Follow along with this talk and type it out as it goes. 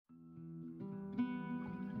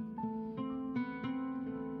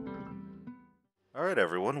Alright,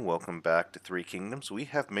 everyone, welcome back to Three Kingdoms. We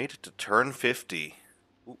have made it to turn 50.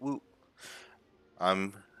 Woo woo.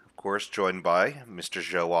 I'm, of course, joined by Mr.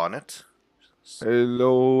 Joe Onit.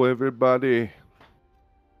 Hello, everybody.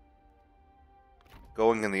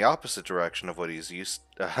 Going in the opposite direction of what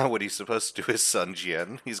what he's supposed to do is Sun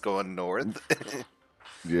Jian. He's going north.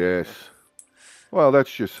 Yes. Well,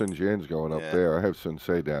 that's just Sun Jian's going up Yeah, there. I have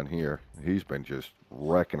Sensei down here. He's been just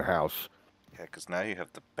wrecking house. yeah, because now you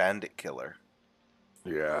have the Bandit Killer.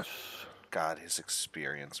 Yes. God, his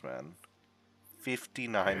experience, man.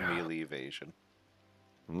 59 Yeah. melee evasion.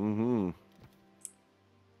 Mm-hmm.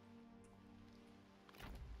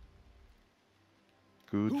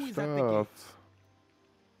 Good Who is at the stuff. gates?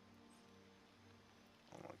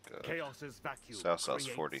 Oh my god. Chaos's vacuum South's creates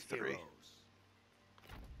 43. heroes.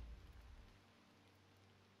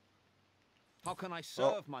 How can I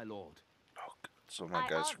serve, my lord? Oh, God. So my I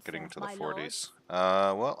guys are answer, getting into the my lord. 40s.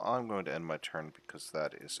 Well, I'm going to end my turn because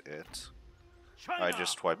that is it. I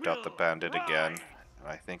just wiped out the bandit again, and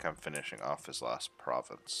I think I'm finishing off his last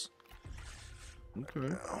province.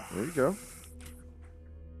 Okay. There you go.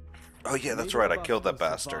 Oh yeah, that's Neither right, I of us killed that will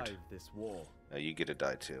bastard. survive this war. You get to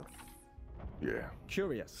die too. Yeah.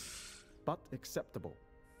 Curious, but acceptable.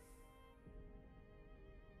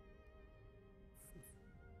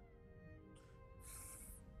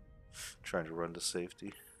 Trying to run to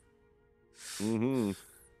safety. Mm-hmm.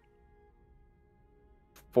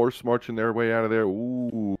 Force marching their way out of there.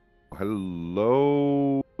 Ooh.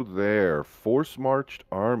 Hello there. Force marched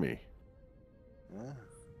army. Yeah.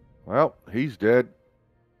 Well, he's dead.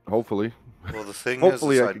 Hopefully. Well, the thing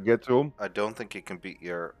Hopefully is I could get to him. I don't think you can beat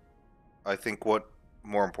your... I think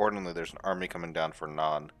more importantly, there's an army coming down for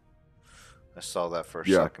Non. I saw that for a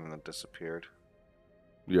Yeah. second and it disappeared.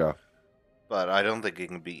 Yeah. But I don't think you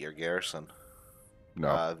can beat your garrison.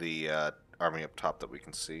 No. The army up top that we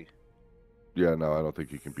can see. Yeah, no, I don't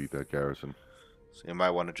think you can beat that garrison. So you might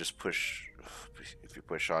want to just push. If you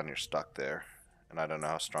push on, you're stuck there. And I don't know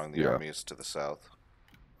how strong the Yeah. army is to the south.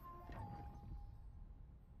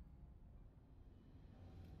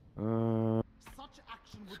 Such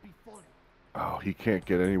action would be folly. Oh, he can't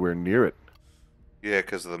get anywhere near it. Yeah,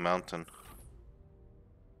 because of the mountain.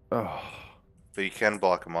 Oh. But you can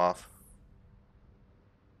block him off.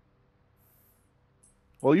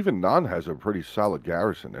 Well, even Nan has a pretty solid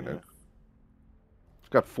garrison in Yeah. it. It's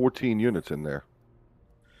got 14 units in there.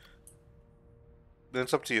 Then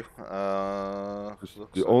it's up to you.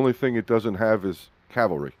 The only thing it doesn't have is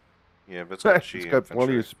cavalry. Yeah, but it's got Chi It's got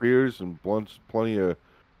plenty infantry. of spears and plenty of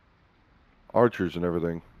archers and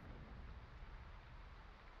everything.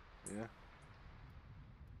 Yeah.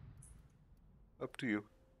 Up to you.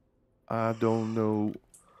 I don't know.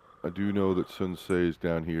 I do know that Sensei's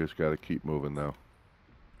down here has got to keep moving, though.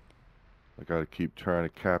 I got to keep trying to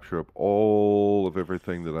capture up all of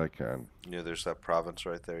everything that I can. Yeah, there's that province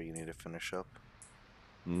right there you need to finish up.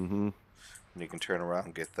 Mm-hmm. And you can turn around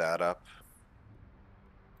and get that up.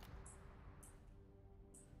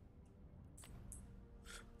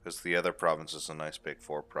 Because the other province is a nice big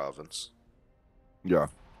 4 province. Yeah.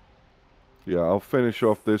 Yeah, I'll finish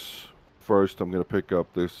off this first. I'm going to pick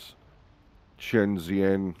up this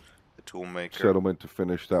Shenzhen The toolmaker. settlement to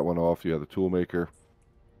finish that one off. Yeah, the toolmaker.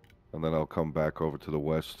 And then I'll come back over to the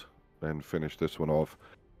west and finish this one off.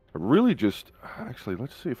 I really just... Actually,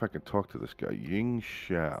 let's see if I can talk to this guy. Ying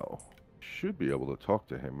Xiao. Should be able to talk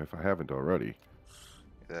to him if I haven't already.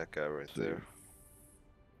 That guy right there.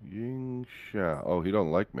 Ying Xiao. Oh, he don't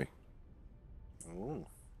like me. Ooh.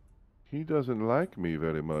 He doesn't like me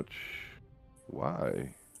very much.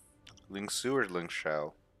 Why? Ling Su or Ling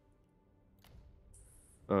Shao?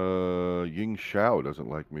 Ying Xiao doesn't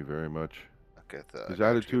like me very much. Okay, His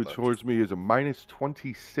attitude towards me is a minus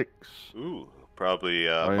 26. Ooh, probably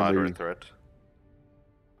I am moderate threat.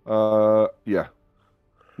 Yeah.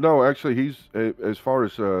 No, actually, he's as far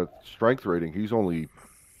as strength rating, he's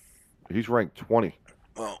ranked 20.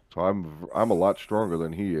 Well, So I'm a lot stronger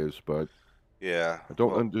than he is, but yeah. I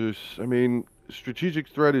don't I mean, strategic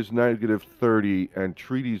threat is negative 30, and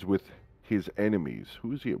treaties with his enemies.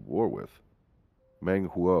 Who is he at war with? Meng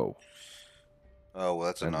Huo. Oh, well,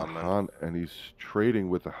 that's a And the non-man. Han, and he's trading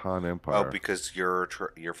with the Han Empire. Oh, because you're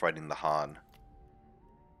fighting the Han.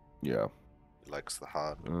 Yeah. He likes the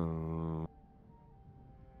Han.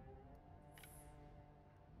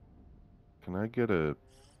 Can I get a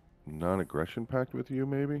non-aggression pact with you,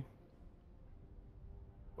 maybe?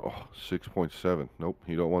 Oh, 6.7. Nope,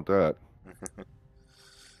 he don't want that.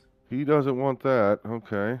 He doesn't want that.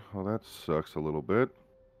 Okay, well, that sucks a little bit.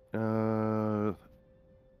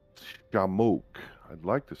 Shamuk. I'd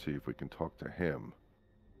like to see if we can talk to him.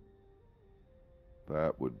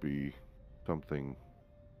 That would be something.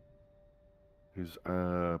 His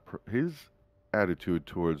attitude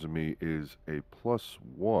towards me is a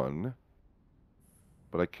 +1,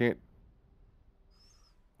 but I can't.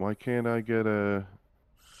 Why can't I get a?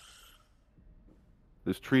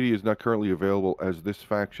 This treaty is not currently available as this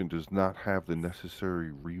faction does not have the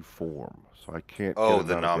necessary reform, so I can't get Oh, a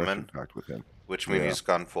the non-aggression Namen, pact with him. which means Yeah, he's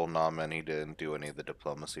gone full Namen. He didn't do any of the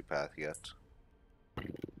diplomacy path yet.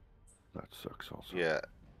 that sucks also. Yeah,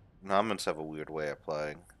 Namens have a weird way of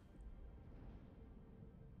playing.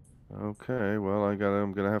 Okay, well,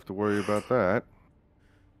 I'm gonna have to worry about that.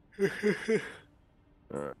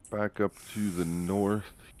 Back up to the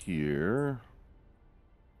north here.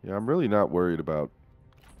 Yeah, I'm really not worried about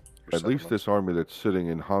Your at least settlements. this army that's sitting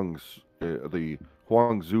in the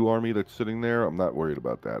Huangzhou army that's sitting there. I'm not worried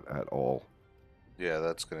about that at all. Yeah,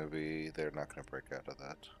 that's gonna be. They're not gonna break out of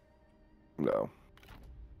that. No.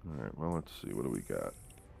 All right. Well, let's see. What do we got?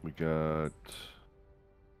 We got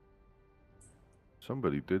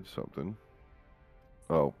somebody did something.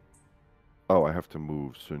 Oh. Oh, I have to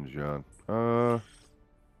move Sun I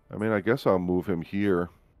mean, I guess I'll move him here,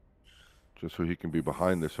 just so he can be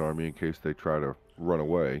behind this army in case they try to run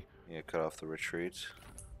away. Yeah, cut off the retreat.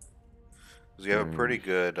 Because you have a pretty And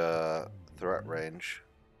good threat range.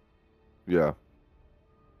 yeah.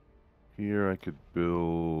 Here I could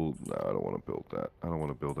build... No, I don't want to build that. I don't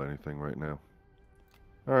want to build anything right now.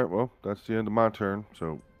 Alright, well, that's the end of my turn,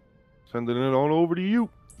 so sending it on over to you.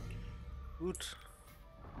 Oot.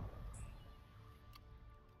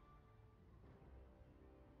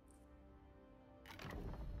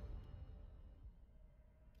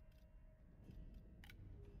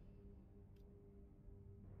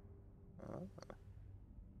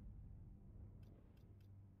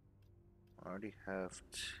 I already have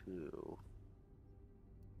 2.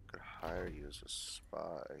 Could hire you as a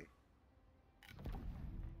spy.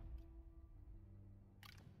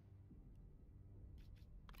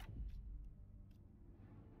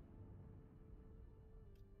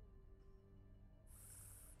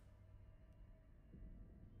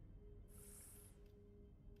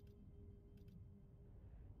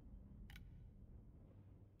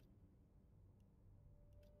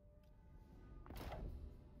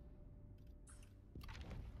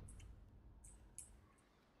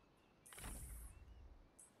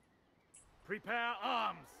 Prepare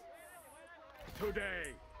arms!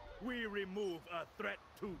 Today, we remove a threat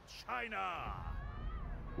to China!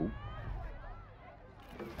 Ooh.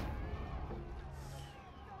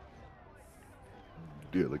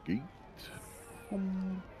 Delegate.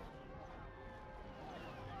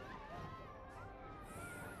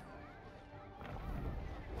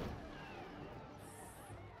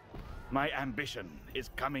 My ambition is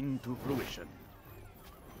coming to fruition.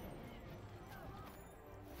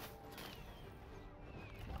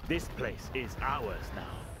 This place is ours now.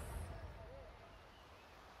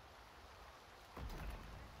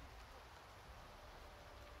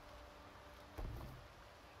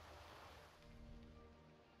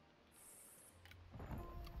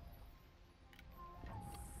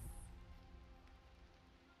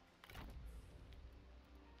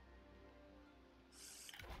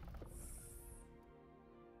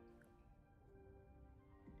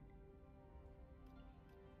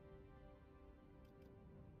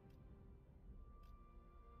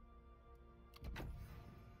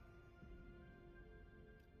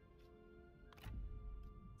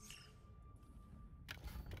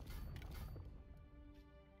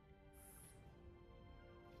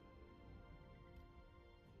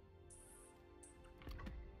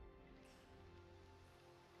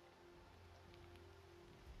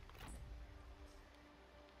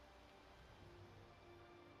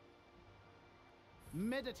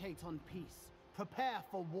 Meditate on peace. Prepare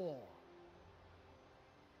for war.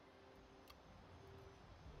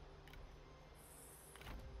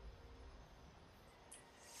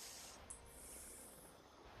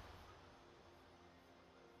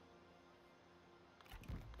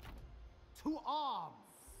 To arms!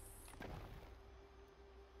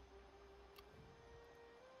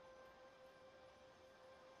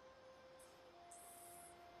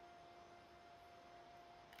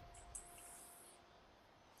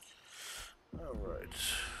 Alright.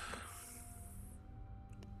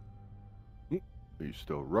 He's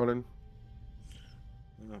still running.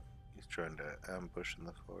 He's trying to ambush in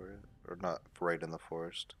the forest. Or not, right in the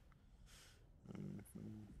forest.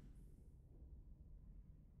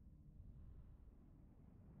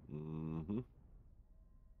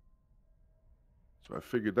 So I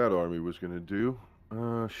figured that army was going to do.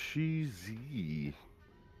 Shizi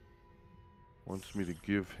wants me to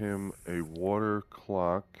give him a water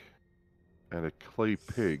clock and a clay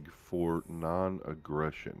pig for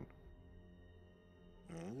non-aggression.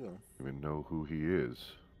 Yeah. I don't even know who he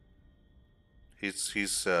is.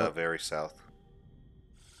 He's Oh. very south.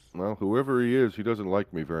 Well, whoever he is, he doesn't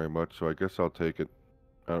like me very much, so I guess I'll take it.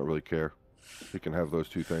 I don't really care. He can have those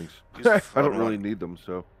two things. He's a I don't fun really one. need them,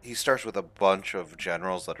 so. He starts with a bunch of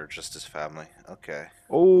generals that are just his family. Okay.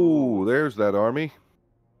 Oh, Ooh. there's that army.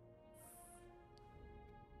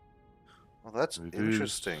 Well, that's It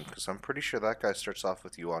interesting, is. because I'm pretty sure that guy starts off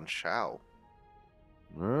with Yuan Shao.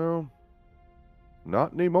 Well,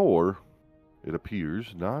 not anymore. It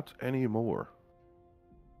appears not anymore.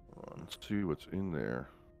 Let's see what's in there.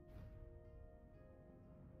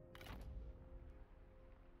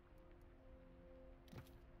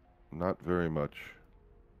 Not very much.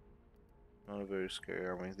 Not a very scary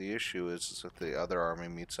army. The issue is that the other army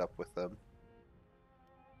meets up with them.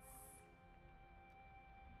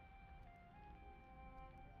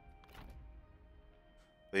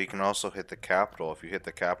 But you can also hit the capital. If you hit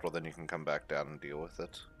the capital, then you can come back down and deal with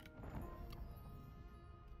it.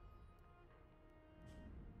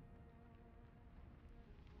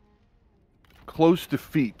 Close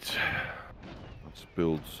defeat. Let's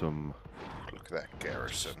build some Look at that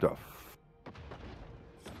garrison. stuff.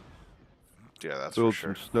 Yeah, that's Build for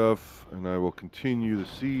sure. some stuff, and I will continue the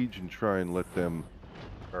siege and try and let them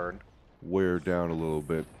Burn. wear down a little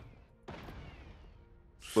bit.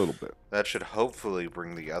 A little bit. That should hopefully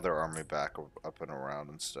bring the other army back up and around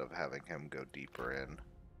instead of having him go deeper in.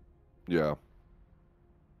 Yeah.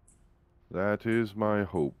 That is my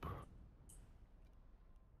hope.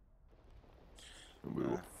 And we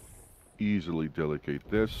will easily delegate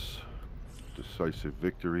this. Decisive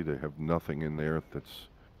victory. They have nothing in there that's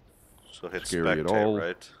So hit scary at spectate, all.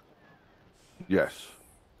 right? Yes.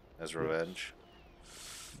 As revenge.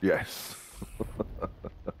 Yes.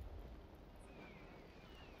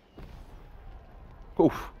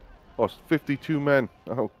 Oof. Lost 52 men.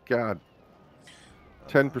 Oh, God.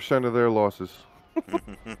 10% of their losses.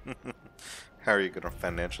 How are you going to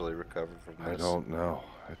financially recover from this? I don't know.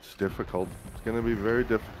 It's difficult. It's going to be very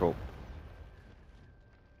difficult.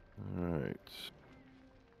 Alright.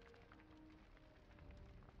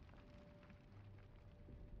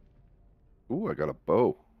 Ooh, I got a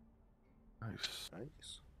bow. Nice.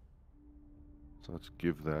 Nice. So let's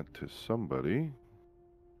give that to somebody.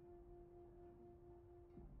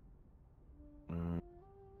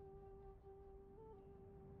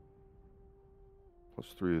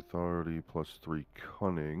 +3 authority, +3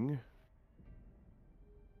 cunning.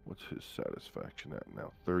 What's his satisfaction at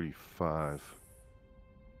now? 35.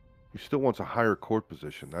 He still wants a higher court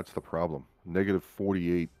position. That's the problem.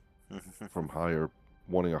 -48 from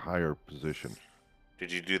wanting a higher position.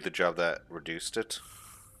 Did you do the job that reduced it?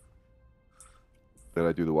 Did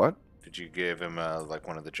I do the what? Did you give him like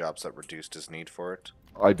one of the jobs that reduced his need for it?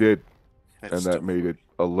 I did, It's and still that made it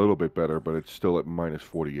a little bit better, but it's still at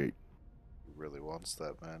 -48. He really wants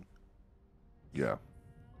that, man. Yeah.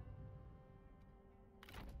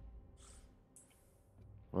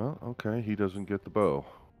 Well, okay, he doesn't get the bow.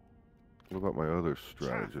 What about my other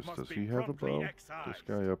strategist? must Does be he have a promptly bow? excised. This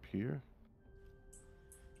guy up here?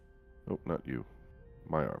 Nope, not you.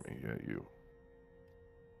 My army, yeah, you.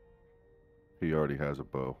 He already has a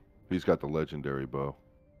bow. He's got the legendary bow,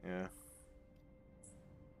 Yeah.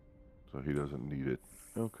 so he doesn't need it.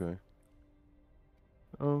 Okay.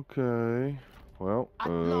 Okay. Well,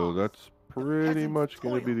 that's pretty much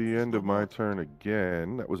going to be the end of my turn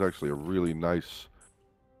again. That was actually a really nice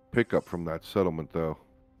pickup from that settlement, though.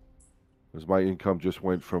 As my income just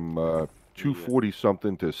went from 240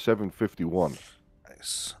 something to 751.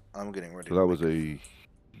 Nice. I'm getting ready. So that was a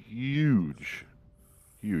huge,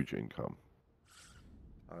 huge income.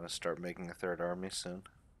 I'm gonna start making a third army soon.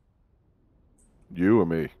 You or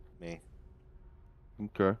me? Me.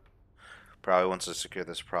 Okay. Probably once I secure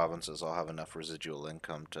this provinces, I'll have enough residual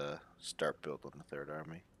income to start building the third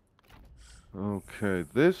army. Okay.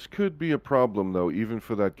 This could be a problem, though, even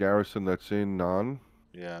for that garrison that's in Nan.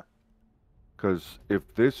 Yeah. Because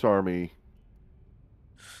if this army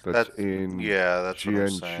that's in that's what I'm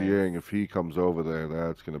saying. Jiang, if he comes over there,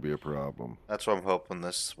 that's going to be a problem. That's why I'm hoping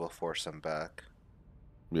this will force him back.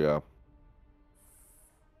 Yeah.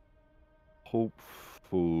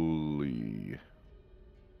 Hopefully.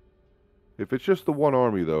 If it's just the one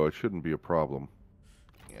army, though, it shouldn't be a problem.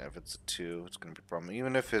 Yeah, if it's a 2, it's going to be a problem.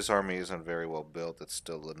 Even if his army isn't very well built, it's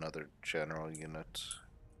still another general unit.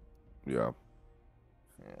 Yeah.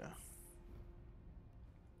 Yeah.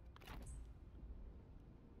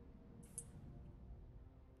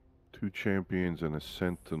 Two champions and a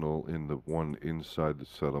sentinel in the one inside the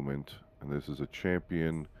settlement. And this is a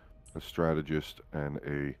champion a strategist, and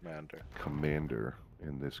a Commander. commander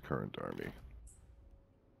in this current army.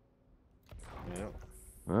 Yep.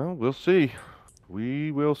 Well, we'll see.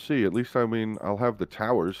 We will see. At least, I mean, I'll have the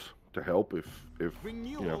towers to help if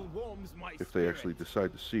Renewal you know, warms my if they actually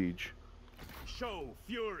decide to siege. Show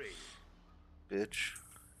fury. Bitch.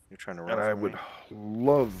 You're trying to run And I from would me?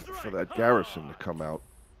 love for that garrison to come out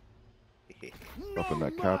up in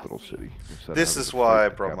that capital mercy. city. Instead This of is having to why fight I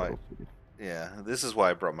the brought my... capital city. Yeah, this is why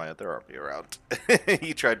I brought my other army around.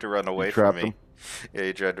 He tried to run You away from trapped me. them? Yeah,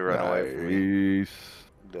 he tried to run away from me. Nice.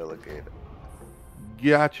 Delegate.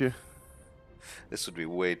 Gotcha. This would be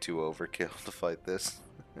way too overkill to fight this.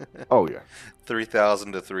 Oh, yeah.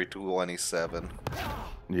 3,000 to 327.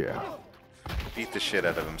 Yeah. Beat the shit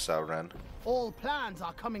out of him, Sauron. All plans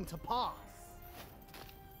are coming to pass.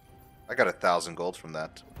 I got 1,000 gold from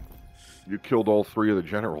that. You killed all 3 of the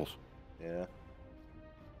generals. Yeah.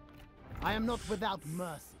 I am not without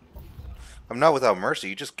mercy. I'm not without mercy.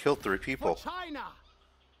 You just killed 3 For people. China!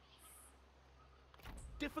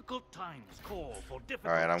 Difficult times call for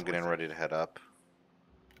difficult Alright, I'm getting choices. ready to head up.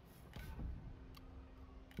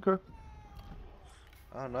 Okay.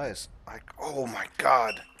 Oh, nice. Oh my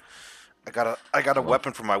god. I got a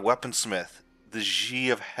weapon from my weaponsmith. The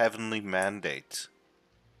G of Heavenly Mandate.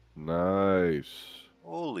 Nice.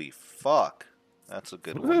 Holy fuck. That's a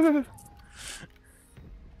good one.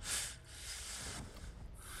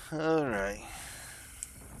 Alright.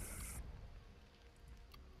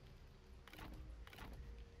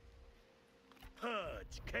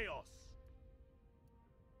 Purge chaos.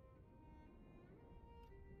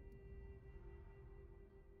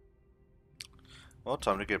 Well,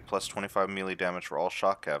 time to get plus 25 melee damage for all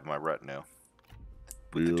shock cav in my retinue.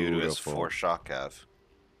 With the dude who has 4 shock cav.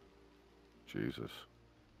 Jesus.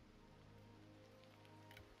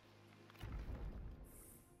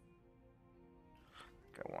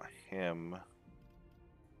 I want him.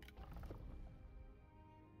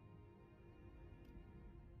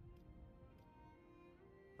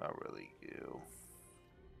 Not really you.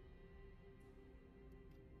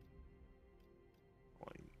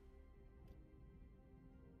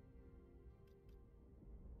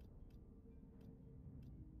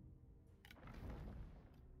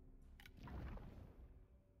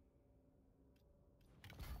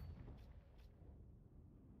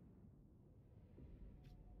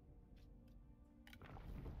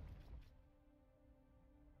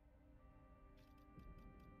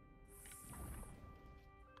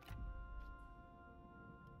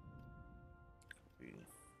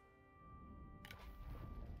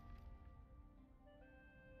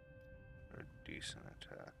 A decent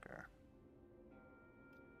attacker.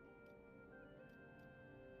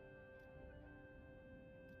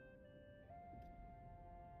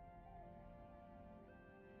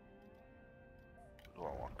 Do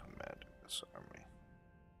I want commanding this army?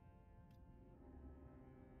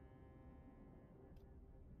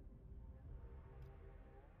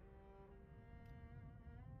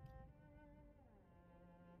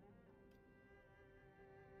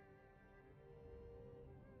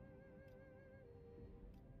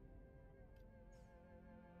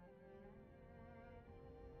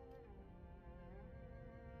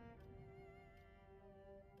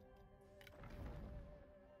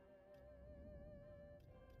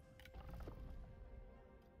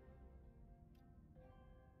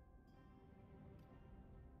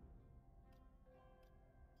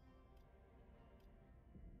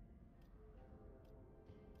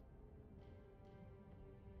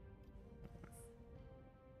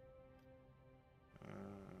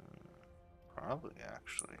 Probably,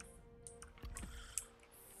 actually.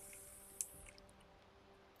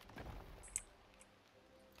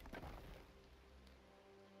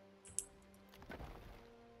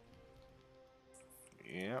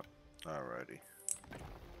 Yep. Alrighty.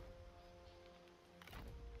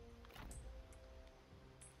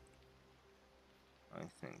 I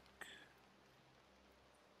think.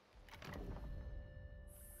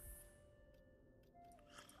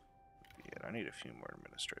 Yeah, I need a few more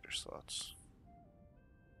administrator slots.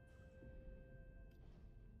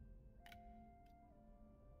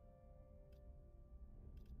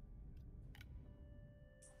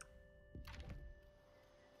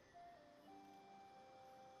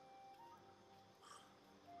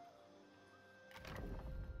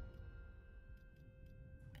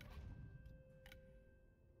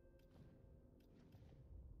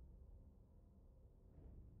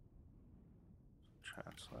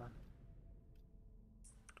 Chancellor.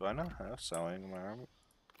 Do I not have sewing in my army?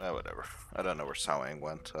 Oh, whatever. I don't know where sewing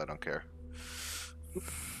went. I don't care.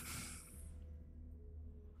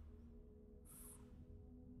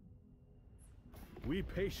 We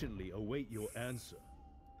patiently await your answer.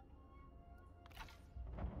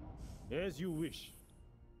 As you wish.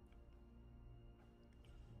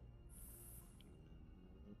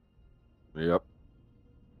 Yep.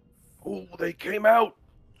 Oh, they came out.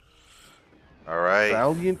 All right.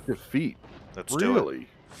 Valiant defeat. Let's do it. Really?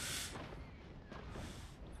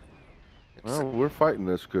 Well, we're fighting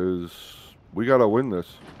this because we gotta win this.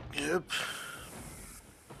 Yep.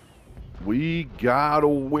 We gotta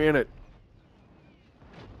win it.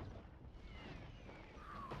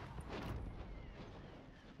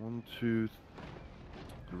 One, two,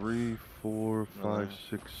 three, four, five,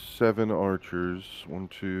 6, 7 archers. 1,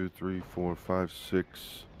 2, 3, 4, 5,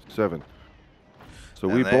 6, 7. So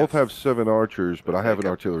And we they both have- have 7 archers, but I they have an got-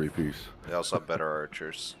 artillery piece. They also have better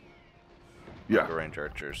archers. Yeah. Longer range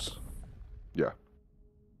archers. Yeah.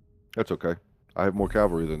 That's okay. I have more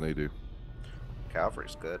cavalry than they do.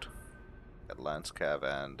 Cavalry's good. Got Lance Cav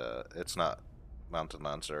and it's not Mountain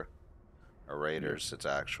Lancer or Raiders, it's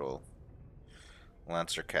actual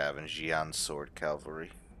Lancer Cav and Jian Sword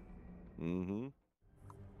Cavalry. Mm-hmm.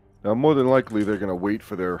 Now, more than likely, they're going to wait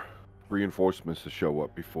for their reinforcements to show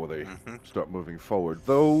up before they start moving forward.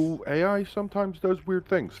 Though AI sometimes does weird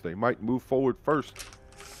things. They might move forward first.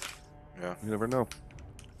 Yeah. You never know.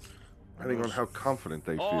 Depending on how confident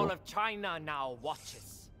they All feel. of China now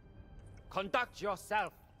watches. Conduct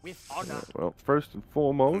yourself with honor. Well, first and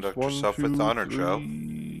foremost, Conduct 1, yourself 2, with honor, Joe.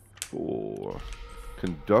 3, 4.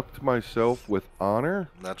 Conduct myself with honor?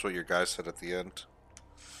 That's what your guy said at the end.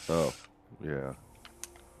 Oh, yeah.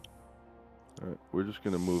 Alright, we're just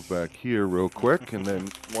going to move back here real quick, and then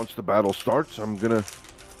once the battle starts, I'm going to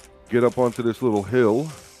get up onto this little hill.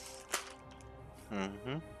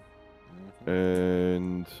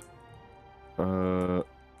 And,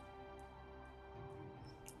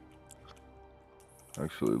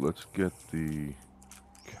 actually, let's get the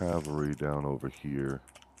cavalry down over here.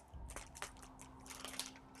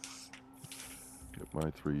 Get my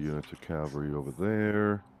 3 units of cavalry over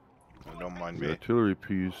there. Don't mind The me. artillery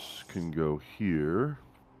piece can go here.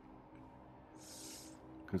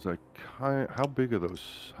 Because how big are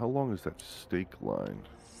those? How long is that stake line?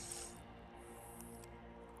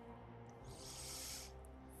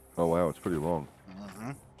 Oh wow, it's pretty long.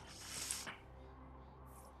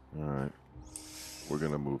 Alright. We're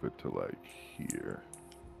gonna move it to like here.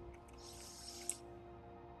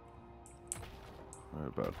 Right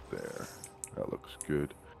about there. That looks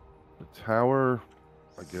good. The tower,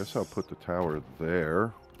 I guess I'll put the tower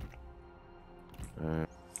there. And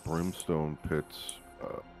brimstone pits.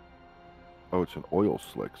 Oh, it's an oil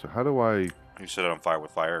slick. So how do I... You set it on fire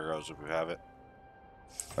with fire arrows if you have it.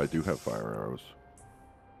 I do have fire arrows.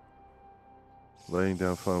 Laying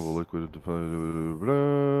down flammable liquid.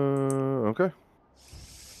 Okay.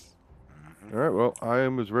 Alright, well, I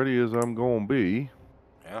am as ready as I'm gonna be.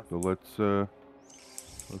 Yeah. So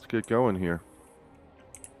let's get going here.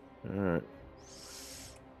 Alright.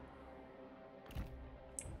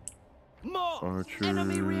 More Archers.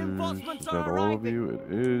 enemy reinforcements Is that are all of arriving. you?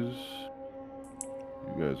 It is.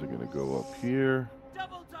 You guys are gonna go up here.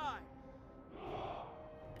 Double time.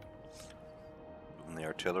 And the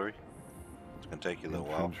artillery. It's gonna take you a little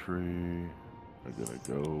while. Infantry are gonna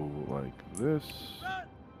go like this.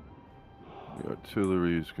 The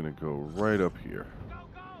artillery is gonna go right up here. Go,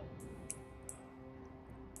 go.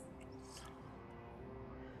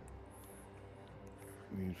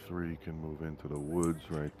 These 3 can move into the woods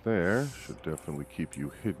right there. Should definitely keep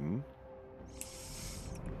you hidden.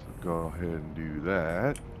 So go ahead and do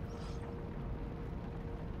that.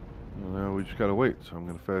 And now we just gotta wait. So I'm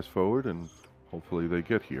gonna fast forward and hopefully they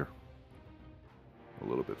get here a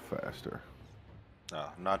little bit faster. No,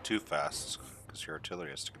 not too fast, because your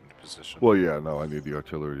artillery has to get into position. Well, yeah, no, I need the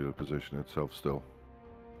artillery to position itself still.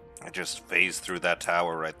 I just phased through that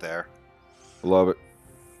tower right there. Love it.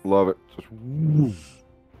 Love it. Just woo.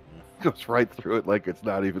 Goes right through it like it's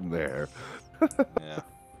not even there. Yeah.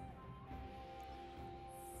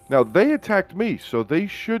 Now, they attacked me, so they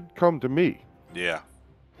should come to me. Yeah.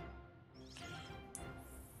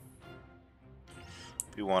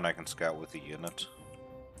 If you want, I can scout with the unit.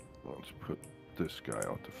 Let's put this guy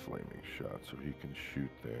out to flaming shot so he can shoot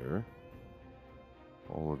there.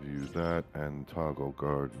 All of you that and toggle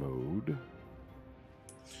guard mode.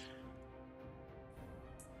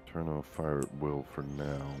 Turn off fire at will for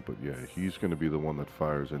now, but yeah, he's going to be the one that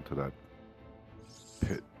fires into that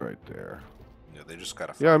pit right there. Yeah, they just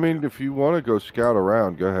gotta. Yeah, I find mean, you. if you want to go scout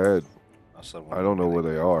around, go ahead. I'll send one I don't know really-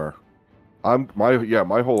 where they are.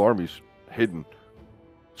 My whole army's hidden.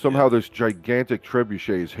 Somehow this gigantic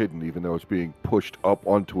trebuchet is hidden, even though it's being pushed up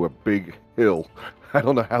onto a big hill. I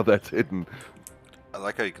don't know how that's hidden. I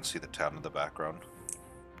like how you can see the town in the background.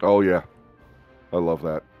 Oh yeah, I love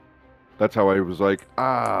that. That's how I was like,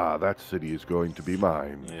 ah, that city is going to be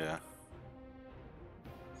mine. Yeah.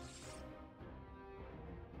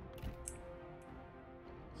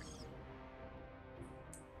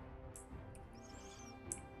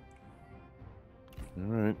 All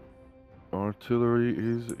right, artillery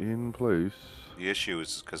is in place. The issue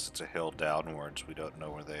is because it's a hill downwards, we don't know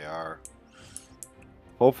where they are.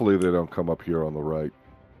 Hopefully they don't come up here on the right.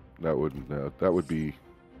 That would be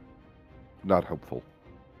not helpful.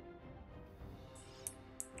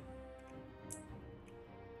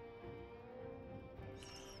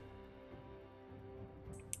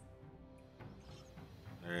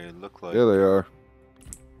 They look like... There they are.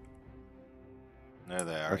 There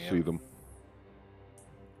they are, I yeah. see them.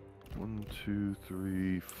 1, 2,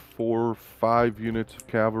 3, 4, 5 units of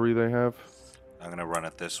cavalry they have. I'm gonna run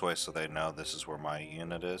it this way so they know this is where my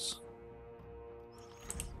unit is.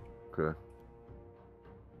 Okay.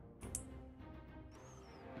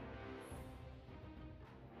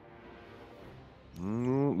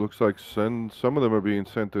 Looks like some of them are being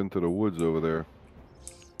sent into the woods over there.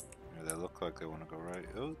 Yeah, they look like they want to go right.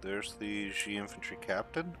 Oh, there's the G infantry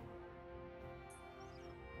captain.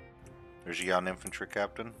 There's Jan infantry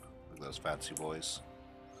captain. Look at those fancy boys.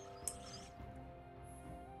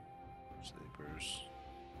 Sleepers.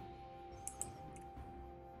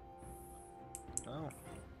 Oh.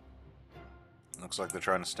 Looks like they're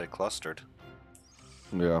trying to stay clustered.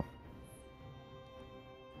 Yeah.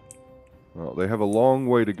 Well, they have a long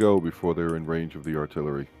way to go before they're in range of the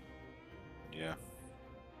artillery. Yeah.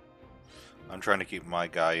 I'm trying to keep my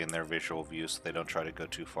guy in their visual view so they don't try to go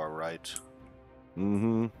too far right.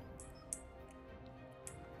 Mm-hmm.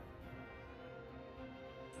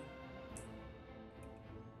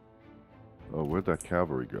 Oh, where'd that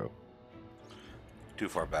cavalry go? Too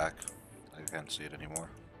far back. I can't see it anymore.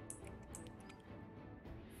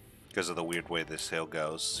 Because of the weird way this hill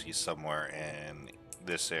goes, he's somewhere in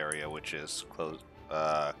this area, which is closed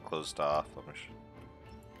off.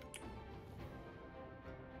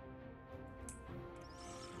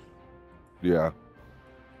 Yeah.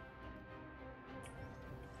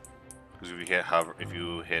 Because if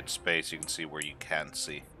you hit space, you can see where you can't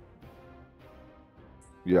see.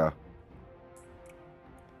 Yeah.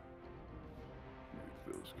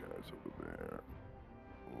 Those guys over there.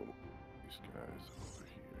 Oh, these guys over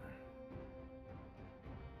here.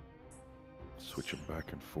 Switch them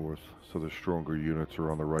back and forth so the stronger units are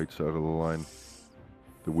on the right side of the line.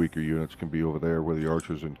 The weaker units can be over there where the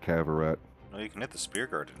archers and cav are at. No, you can hit the spear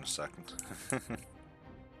guard in a second.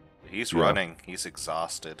 He's Yeah. running. He's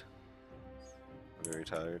exhausted. Very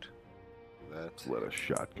tired. That. Let a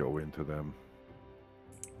shot go into them.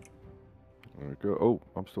 There we go. Oh,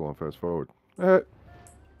 I'm still on fast forward. Yeah,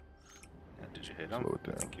 did you hit him? Slow it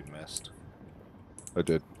down. I think you missed. I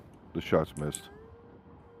did. The shots missed.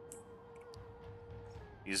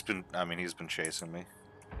 He's been chasing me.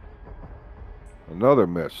 Another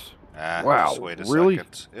miss. Ah, Wow, just wait a really?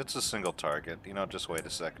 second. It's a single target. You know, just wait a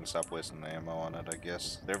second. Stop wasting ammo on it, I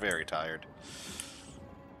guess. They're very tired.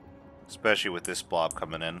 Especially with this blob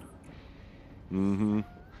coming in. Mm-hmm.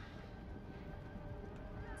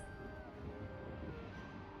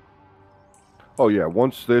 Oh yeah,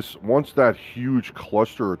 once that huge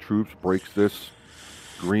cluster of troops breaks this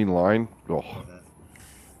green line, oh,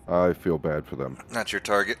 I feel bad for them. Not your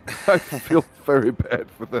target. I feel very bad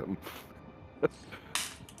for them.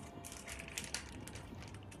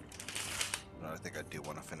 I think I do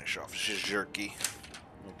want to finish off jerky.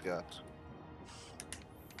 I've got.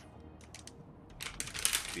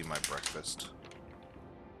 Be my breakfast.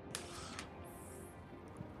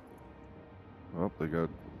 Well, they got.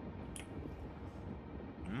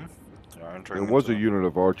 There There was a unit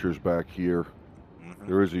of archers back here. Mm-hmm.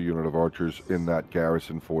 There is a unit of archers in that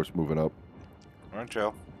garrison force moving up. Alright,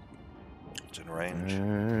 Joe. It's in range.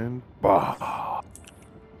 And bah!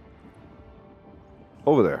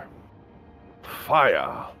 Over there.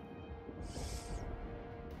 Fire!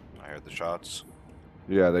 I heard the shots.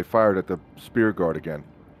 Yeah, they fired at the spear guard again.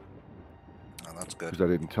 Oh, that's good. Because I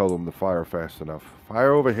didn't tell them to fire fast enough.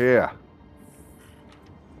 Fire over here.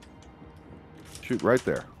 Shoot right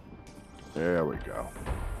there. There we go.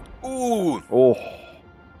 Ooh! Oh!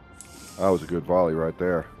 That was a good volley right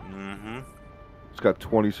there. Mm-hmm. It's got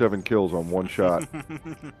 27 kills on one shot.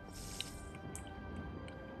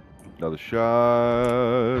 Another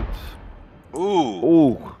shot. Ooh!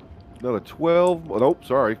 Ooh! Another 12. Oh, nope,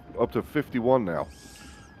 sorry. Up to 51 now.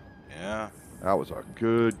 Yeah. That was a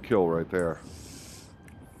good kill right there.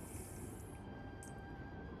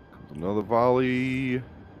 Comes another volley.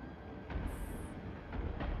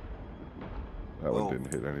 That Whoa. one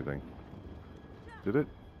didn't hit anything. Did it?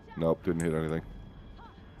 Nope, didn't hit anything.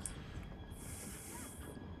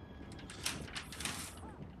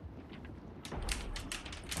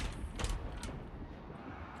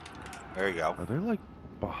 There you go. Are they like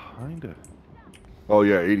behind it? Oh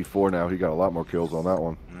yeah, 84 now. He got a lot more kills on that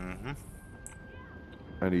one. Mm-hmm.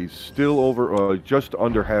 And he's still over, just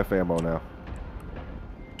under half ammo now.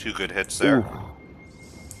 2 good hits there. Ooh.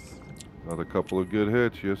 Another couple of good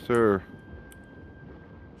hits, yes sir.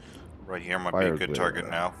 Right here might Fire be a good glare.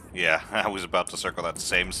 target now. Yeah, I was about to circle that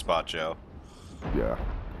same spot, Joe. Yeah,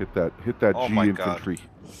 hit that Oh G my infantry. God.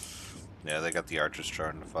 Yeah, they got the archers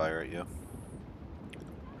starting to fire at you.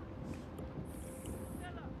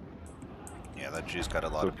 Yeah, that G's got a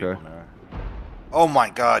lot of people Okay. now. Oh my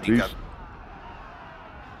God, you These, got...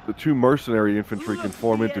 the 2 mercenary infantry can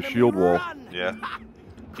form into shield wall. Yeah.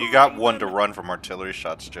 You got 1 to run from artillery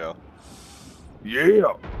shots, Joe.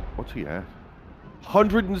 Yeah. What's he at?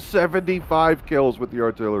 175 kills with the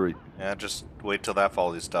artillery. Yeah, just wait till that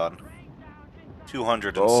volley's done.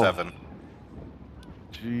 207.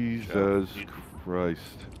 Jesus Christ.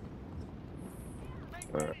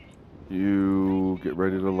 Alright. You get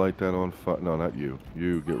ready to light that on fire. No, not you.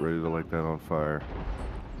 You get ready to light that on fire.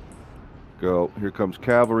 Go. Here comes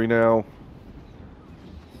cavalry now.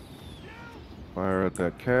 Fire at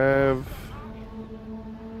that cav.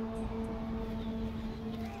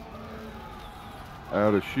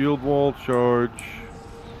 Out of shield wall, charge.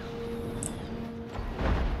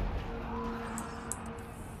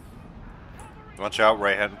 Watch out,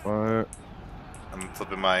 right hand. Fire. I'm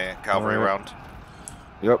flipping my cavalry Fire. around.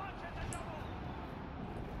 Yep.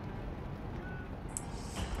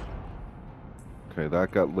 Okay,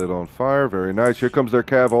 that got lit on fire. Very nice. Here comes their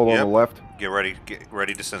cav all on the left. Get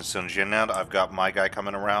ready to send Sun Jin now. I've got my guy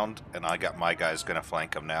coming around, and I got my guys gonna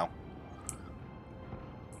flank him now.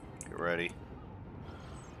 Get ready.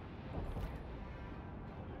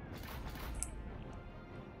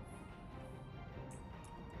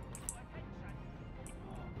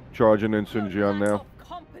 Charging in Xinjiang now.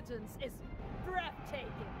 Competence is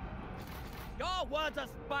breathtaking. Your words are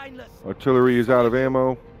spineless. Artillery is out of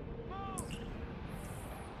ammo.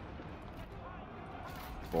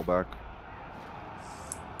 Fall back.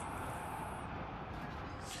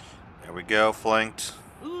 There we go, flanked.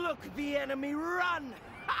 Look the enemy run!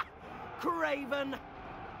 Ha! Craven!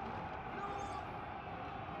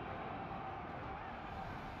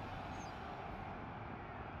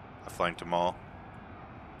 I flanked them all.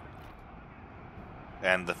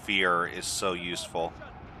 And the fear is so useful.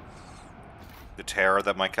 The terror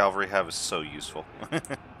that my cavalry have is so useful.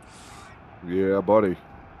 Yeah, buddy.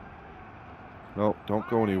 No, don't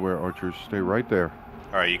go anywhere, archers. Stay right there.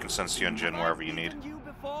 Alright, you can send Sun Jin wherever you need. You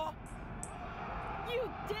before? You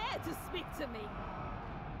dare to speak to me?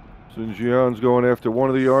 Xinjiang's going after one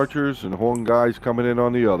of the archers, and Hong Gai's coming in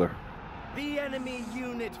on the other. The enemy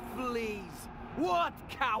unit flees. What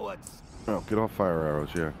cowards! Oh, get off fire arrows.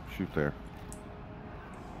 Yeah, shoot there.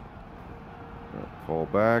 Fall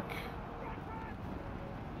back.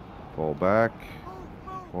 Fall back.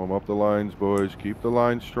 Form up the lines, boys. Keep the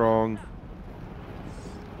line strong.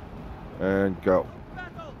 And go.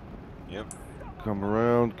 Yep. Come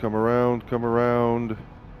around, come around, come around.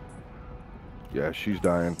 Yeah, she's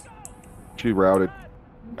dying. She routed.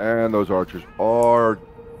 And those archers are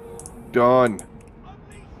done.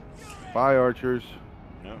 Bye, archers.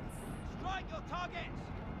 Yep. Strike your targets!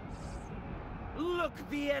 Look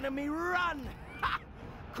the enemy run! Ha!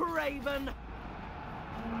 Craven!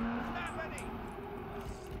 Stand ready!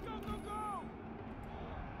 Go, go, go!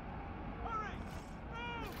 Hurry!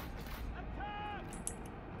 Move! Attack!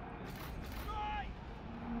 Strike!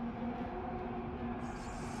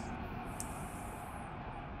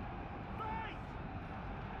 Fight!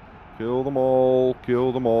 Kill them all,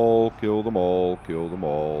 kill them all, kill them all, kill them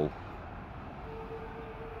all.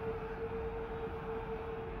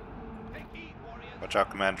 Take heed, warriors! Watch out,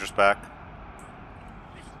 commander's back.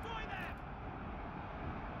 Destroy them!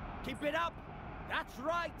 Keep it up! That's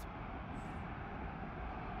right!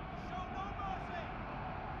 Show no mercy!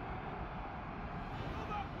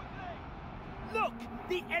 Move up quickly! Look!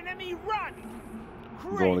 The enemy run!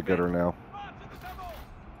 I'm going to get her now. March to the devil!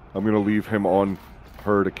 I'm going to leave him on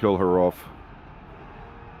her to kill her off.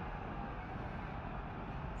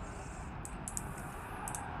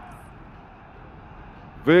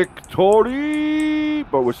 Victory!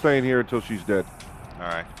 But we're staying here until she's dead.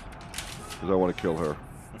 Alright. Because I want to kill her.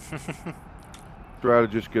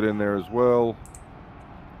 Strategists get in there as well.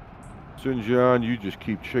 Xinjiang, you just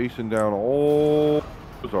keep chasing down all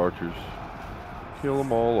those archers. Kill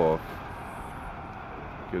them all off.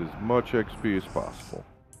 Get as much XP as possible.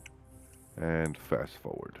 And fast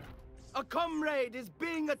forward. A comrade is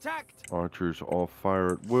being attacked. Archers all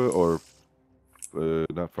fire at will, or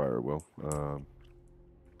not fire at will.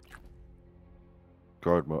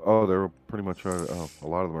 Guard mode. Oh, they're pretty much out. Oh, a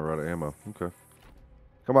lot of them are out of ammo. Okay.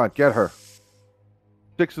 Come on, get her.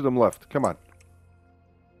 6 of them left. Come on.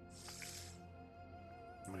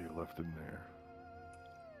 How many are left in there?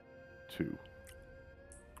 2.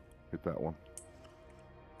 Hit that one.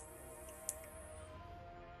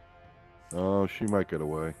 Oh, she might get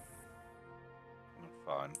away.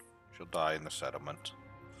 Fine. She'll die in the settlement.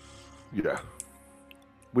 Yeah.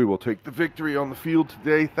 We will take the victory on the field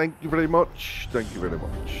today. Thank you very much. Thank you very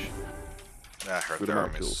much. Ah, her Good amount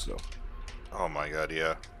of therm kills, is... though. Oh my god,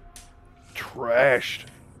 yeah. Trashed.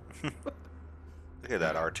 Look at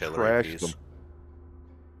that artillery Trashed piece. them.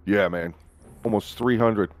 Yeah, man. Almost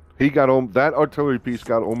 300. He got that artillery piece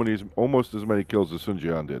got almost as many kills as Sun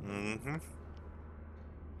Jian did. Mm-hmm.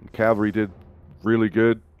 Cavalry did really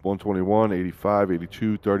good. 121, 85,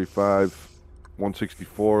 82, 35,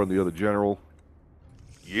 164 on the other general.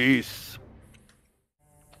 Yes.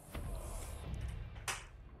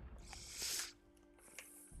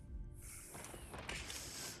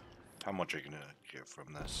 How much are you gonna get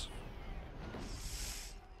from this?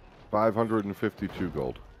 552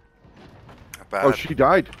 gold. Not bad. Oh, she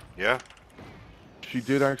died. Yeah. She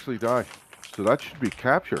did actually die. So that should be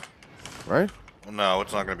capture, right? Well, no,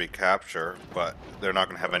 it's not gonna be capture, but they're not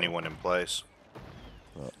gonna have anyone in place.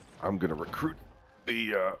 I'm gonna recruit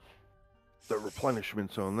the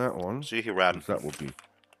replenishments on that one. See, he ran. 'Cause that will be,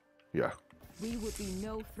 yeah. We would be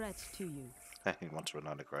no threat to you. He wants a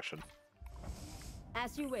non-aggression.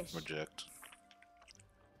 As you wish. Reject.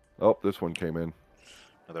 Oh, this one came in.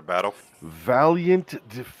 Another battle. Valiant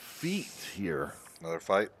defeat here. Another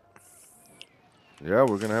fight. Yeah,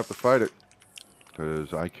 we're gonna have to fight it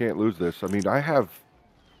because I can't lose this. I mean, I have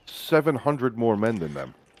 700 more men than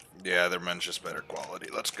them. Yeah, their men's just better quality.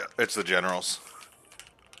 Let's go. It's the generals.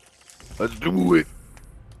 Let's do it.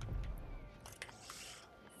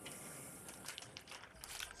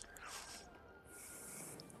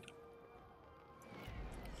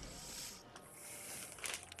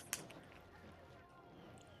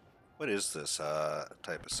 What is this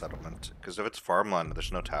type of settlement? Because if it's farmland,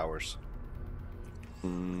 there's no towers.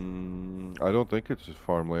 I don't think it's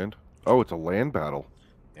farmland. Oh, it's a land battle.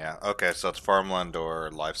 Yeah, okay, so it's farmland or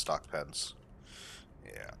livestock pens.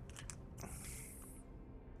 Yeah.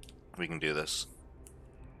 We can do this.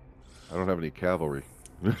 I don't have any cavalry.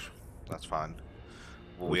 That's fine.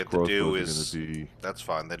 What we Those have to do crossbows is... are gonna be... That's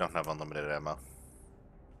fine, they don't have unlimited ammo.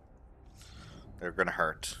 They're gonna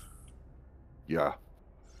hurt. Yeah.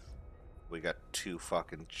 We got 2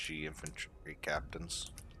 fucking G infantry captains.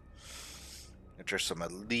 Which are some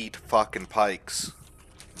elite fucking pikes,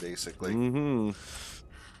 basically. Mm-hmm.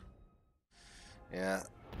 Yeah.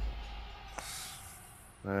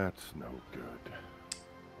 That's no good.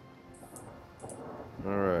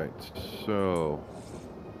 Alright, so...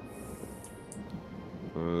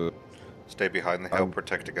 Stay behind the hill,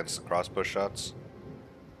 protect against the crossbow shots.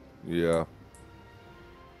 yeah.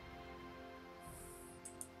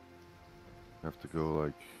 Have to go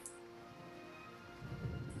like...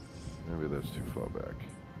 Maybe that's too far back.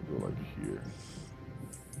 Go like here.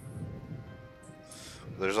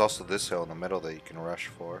 There's also this hill in the middle that you can rush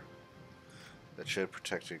for. That should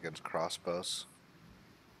protect you against crossbows.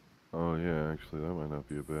 Oh yeah, actually that might not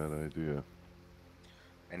be a bad idea.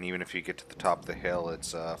 And even if you get to the top of the hill,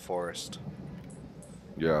 it's forest.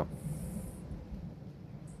 Yeah.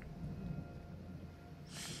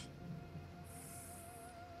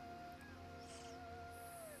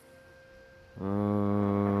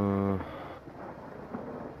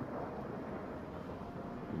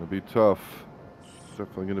 Gonna be tough.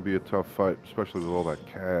 Definitely gonna be a tough fight, especially with all that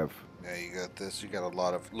cav. Yeah, you got this. You got a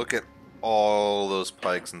lot of... Look at all those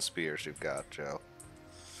pikes and spears you've got, Joe.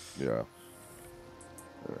 Yeah.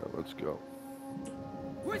 Yeah, let's go.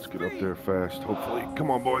 Let's get up there fast, hopefully.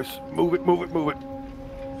 Come on, boys. Move it, move it, move it.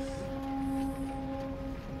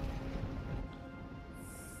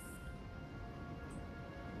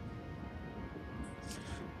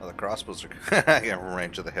 Oh, the crossbows are getting from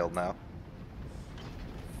range of the hill now.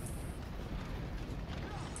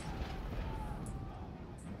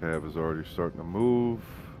 Cav is already starting to move,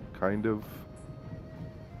 kind of.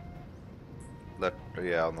 Left,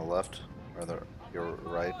 yeah, on the left. Or your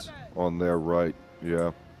right. On their right,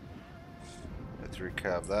 yeah. The 3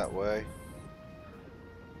 cav that way.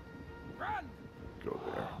 Go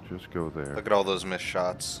there. Just go there. Look at all those missed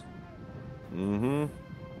shots. Mm-hmm.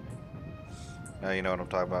 Now you know what I'm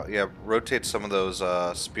talking about. Yeah, rotate some of those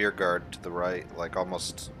spear guard to the right, like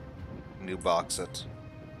almost new box it.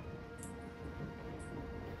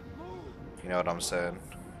 You know what I'm saying?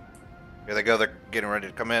 Here they go. They're getting ready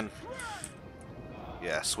to come in.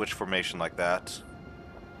 Yeah, switch formation like that.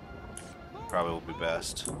 Probably will be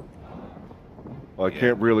best. Well,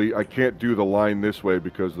 Yeah. I can't do the line this way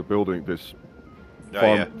because the building, this Oh,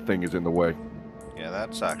 farm yeah. thing is in the way. Yeah,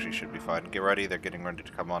 that's actually should be fine. Get ready. They're getting ready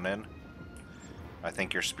to come on in. I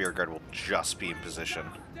think your spear guard will just be in position.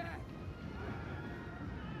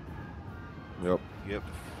 Yep. Yep.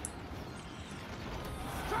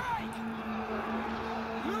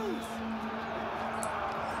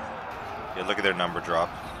 Yeah, look at their number drop.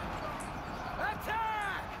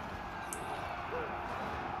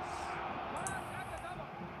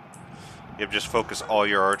 Yep, just focus all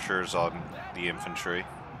your archers on the infantry.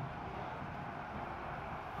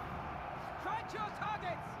 Strike your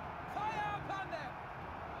targets! Fire upon them!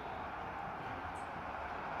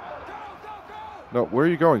 Go, go, go! No, where are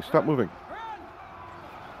you going? Stop moving. Run!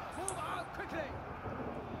 Move out quickly!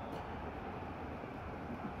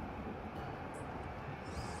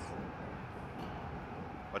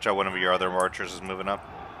 Watch out, one of your other archers is moving up.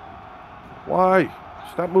 Why?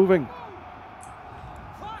 Stop moving.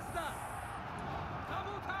 Faster!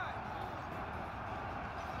 Double time!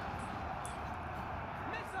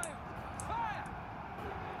 Missile! Fire!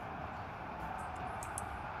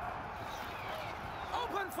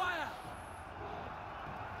 Open fire!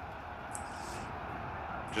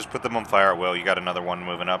 Just put them on fire at will. You got another one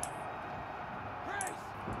moving up. Brace!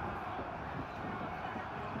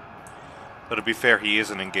 But to be fair, he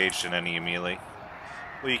isn't engaged in any melee.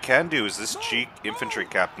 What you can do is this cheek infantry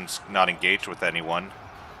captain's not engaged with anyone.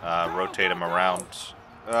 Rotate him around.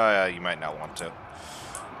 You might not want to.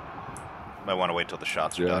 Might want to wait till the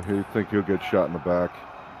shots are Yeah, done. I think he'll get shot in the back.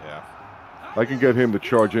 Yeah. I can get him to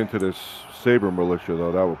charge into this saber militia,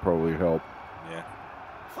 though. That would probably help. Yeah.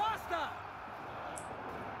 Faster!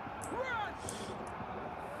 Run!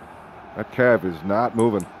 That cav is not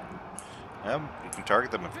moving. You can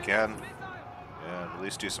target them if you can. Yeah, at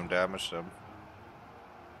least do some damage to them.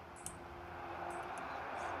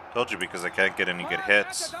 Told you because I can't get any good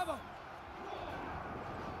hits.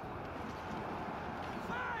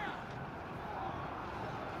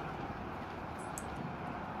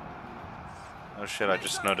 Oh shit, I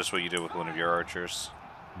just noticed what you did with one of your archers.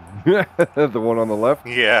 The one on the left?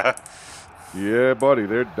 Yeah. Yeah, buddy,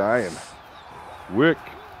 they're dying. Wick.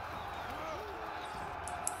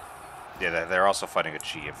 Yeah, they're also fighting a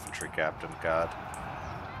Chi infantry captain, god.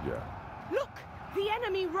 Yeah. Look! The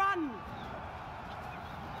enemy run!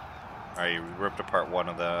 Alright, you ripped apart one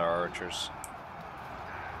of the archers.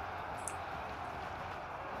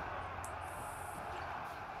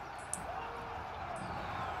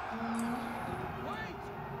 Wait!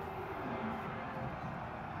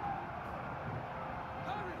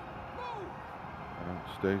 Hurry! Move!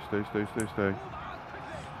 Stay. Move out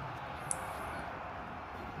quickly!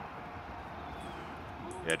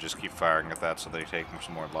 Yeah, just keep firing at that so they take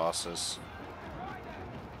some more losses.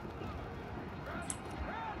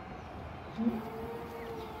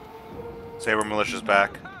 Saber militia's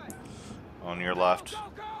back. On your left. Go,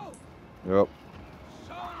 go! Yep.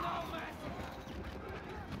 Show no mercy!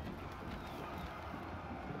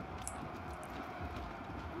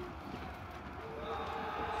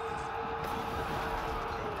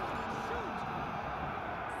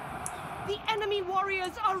 The enemy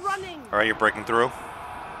warriors are running! Alright, you're breaking through.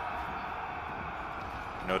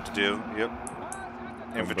 You know what to do. Yep.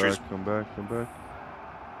 Infantry's Come back.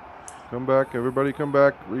 Come back, everybody come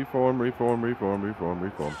back. Reform. I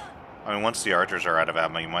mean, once the archers are out of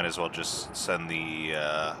ammo, you might as well just send the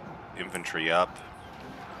infantry up.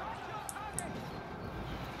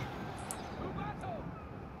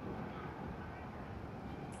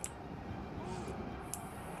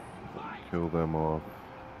 Kill them off.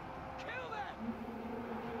 Kill them!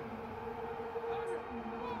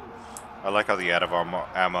 I like how the out of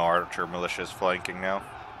ammo archer militia is flanking now.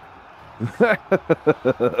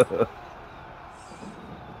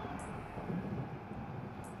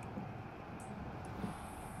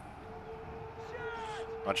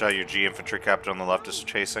 Watch out, your G infantry captain on the left is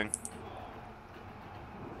chasing.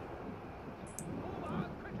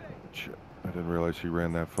 Shit, I didn't realize he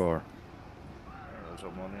ran that far. There's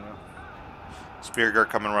one, you know. Spear guard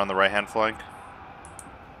coming around the right hand flank.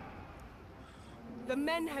 The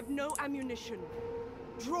men have no ammunition.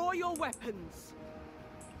 Draw your weapons.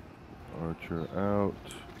 Archer out.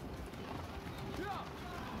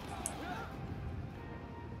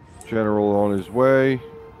 General on his way.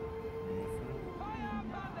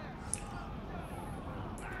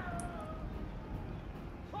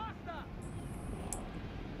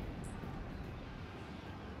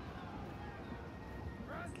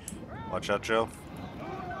 Watch out, Joe.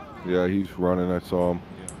 Yeah, he's running. I saw him.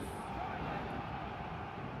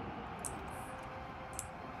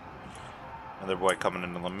 Another boy coming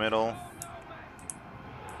into the middle.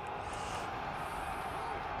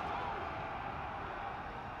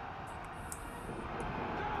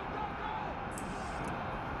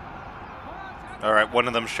 Alright, one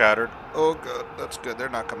of them shattered. Oh, good. That's good. They're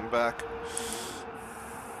not coming back.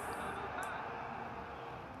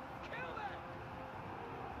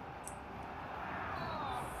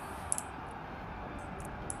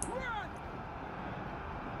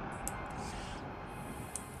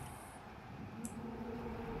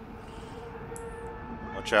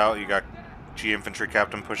 Watch out. You got G Infantry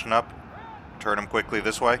Captain pushing up. Turn him quickly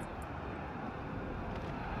this way.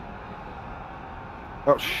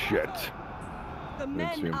 Oh, shit. The Didn't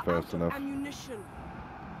men see him are fast out enough. of ammunition.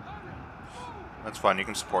 That's fine. You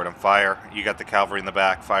can support him. Fire. You got the cavalry in the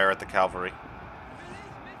back. Fire at the cavalry.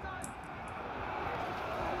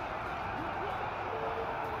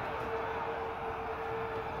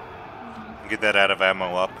 Get that out of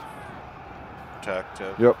ammo up.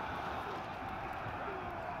 Protective. Yep.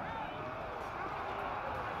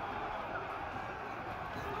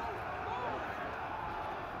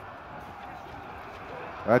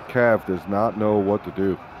 That cav does not know what to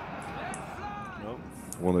do. Nope.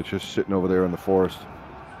 One that's just sitting over there in the forest.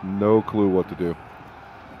 No clue what to do.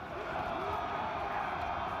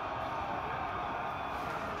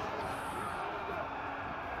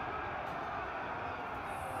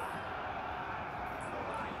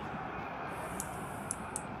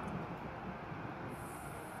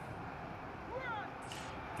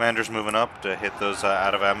 Commander's moving up to hit those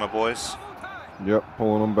out of ammo boys. Yep,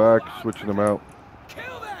 pulling them back, switching them out.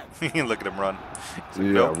 Look at him run. Yeah,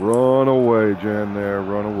 Nope. run away, Jan there,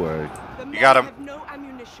 run away. The men got him. have no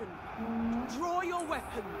ammunition. Draw your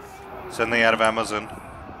weapons. Send the out of ammos in.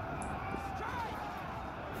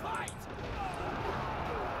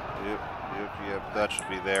 Yep. That should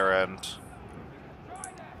be their end.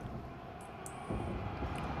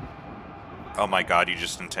 Oh my god, you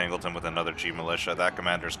just entangled him with another G militia. That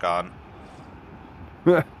commander's gone.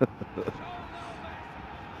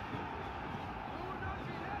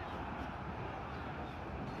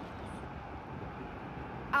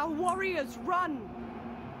 Our warriors run.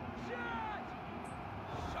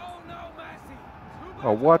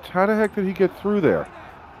 Oh, what? How the heck did he get through there?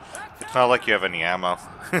 It's not like you have any ammo.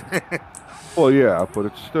 Well, yeah, but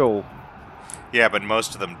it's still... Yeah, but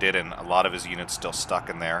most of them didn't. A lot of his units still stuck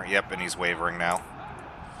in there. Yep, and he's wavering now.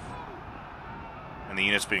 And the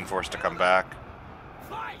unit's being forced to come back.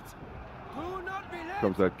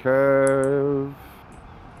 Comes that cav.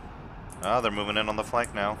 Oh, they're moving in on the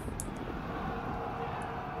flank now.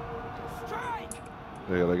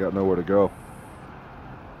 Yeah, they got nowhere to go.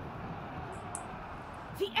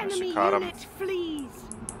 The enemy caught 'em. unit flees.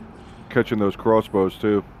 Catching those crossbows,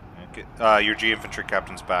 too. Okay. Your G infantry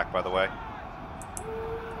captain's back, by the way.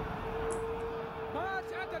 March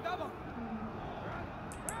at the double.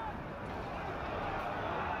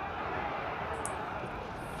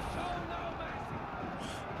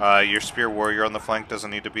 Your spear warrior on the flank doesn't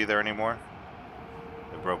need to be there anymore.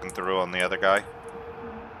 They've broken through on the other guy.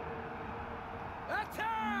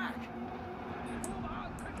 Attack! Move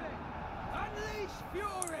out quickly. Unleash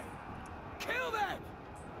fury. Kill them.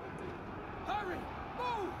 Hurry.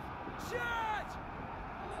 Move. Charge.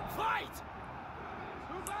 Fight.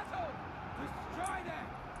 To battle. Destroy them.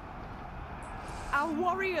 Our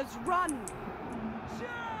warriors run.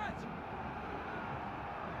 Charge.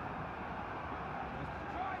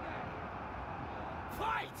 Destroy them.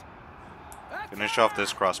 Fight. Finish off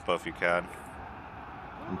this crossbow if you can.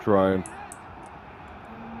 I'm trying. To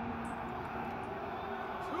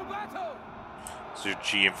battle. So your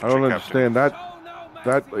G infantry I don't captain. understand. That Show no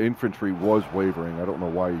that mercy. infantry was wavering. I don't know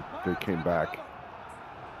why they came back.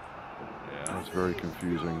 Yeah. That's very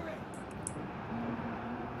confusing.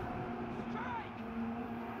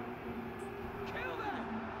 Kill them.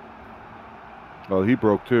 Oh, he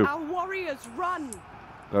broke, too. Our warriors run.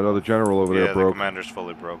 That other general over Yeah, there the broke. commander's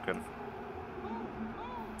fully broken.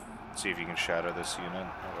 See if you can shatter this unit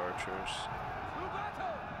of archers.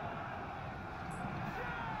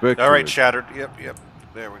 Victory. Alright, shattered. Yep.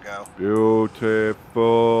 There we go. Beautiful.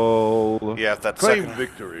 Yeah, that's Claim second.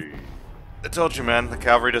 victory. I told you, man, the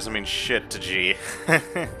cavalry doesn't mean shit to G. That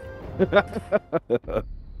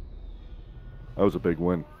was a big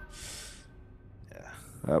win. Yeah.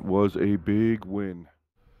 That was a big win.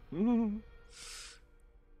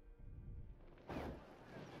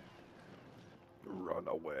 Run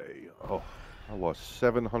away. Oh, I lost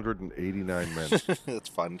 789 men. It's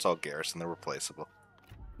fine. It's all garrison. They're replaceable.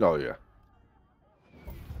 Oh, yeah.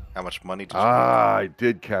 How much money did you Ah, I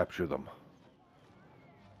did capture them.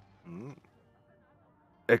 make? Mm.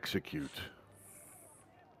 Execute.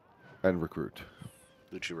 And recruit.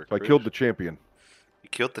 Did you So I recruit? killed the champion. You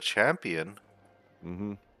killed the champion?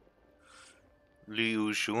 Mm-hmm.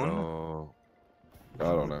 Liu Jun? Oh. I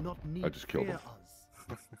don't know. I just killed him.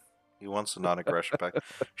 He wants a non-aggression pact.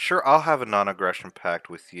 Sure, I'll have a non-aggression pact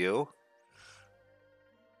with you.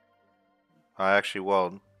 I actually,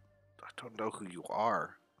 well, I don't know who you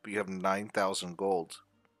are, but you have 9,000 gold.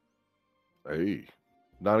 Hey.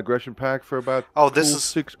 Non-aggression pack for about Oh, this cool is...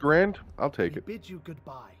 6 grand? I'll take it. Bid you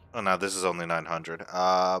goodbye. Oh, no, this is only 900.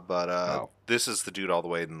 But Oh. this is the dude all the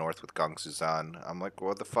way in the north with Gong Suzan. I'm like,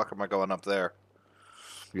 what the fuck am I going up there?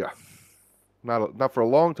 Yeah. Not for a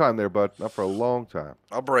long time there, bud. Not for a long time.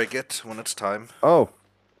 I'll break it when it's time. Oh.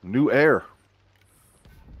 New heir.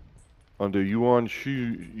 Under Yuan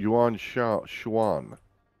Xuan.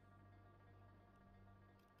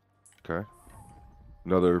 Okay.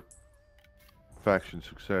 Another faction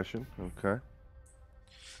succession. Okay.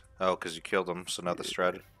 Oh, because you killed him, so now the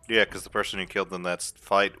strategy... Yeah, because the person who killed in that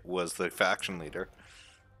fight was the faction leader.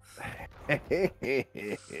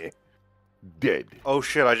 Dead. Oh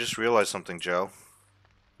shit, I just realized something, Joe.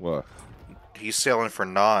 What? He's sailing for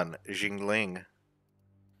Nan, Jingling.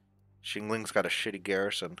 Jingling's got a shitty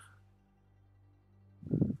garrison.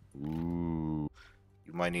 Ooh.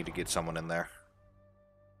 You might need to get someone in there.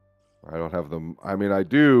 I don't have them. I mean, I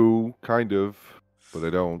do, kind of, but I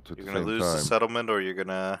don't at You're the gonna same lose time. the settlement, or you're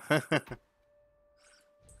gonna...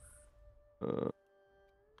 Let's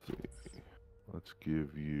see. Let's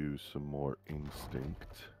give you some more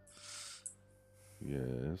instinct.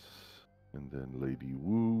 Yes. And then Lady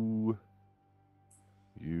Wu.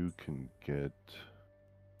 You can get...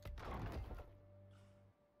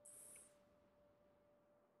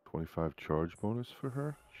 $25 charge bonus for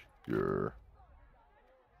her? Sure.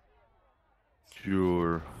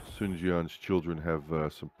 Sure. Sun Jian's children have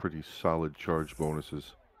some pretty solid charge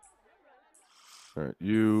bonuses. Alright,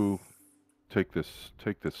 you take this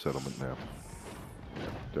settlement now.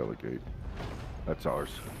 Delegate. That's ours.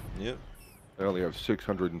 Yep. I only have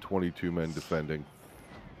 622 men defending.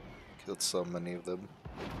 Killed so many of them.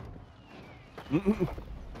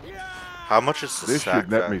 How much is the This sack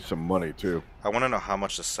should net value? me some money too. I want to know how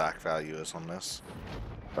much the sack value is on this.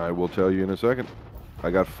 I will tell you in a second.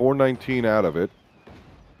 I got 419 out of it.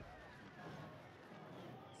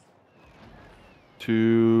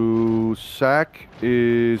 To sack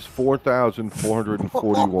is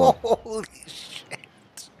 4,441. Holy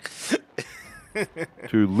shit.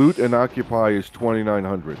 To loot and occupy is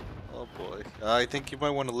 2,900. Oh boy. I think you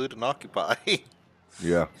might want to loot and occupy.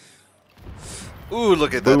 Yeah. Ooh,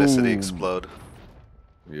 look at that city Boom. explode.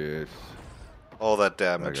 Yes. All that I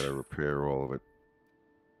damage. gotta repair all of it.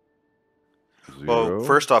 Well, Zero.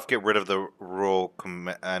 first off, get rid of the rural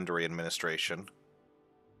commandery administration.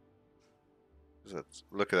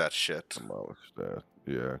 Look at that shit. Demolish that.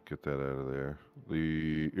 Yeah, get that out of there.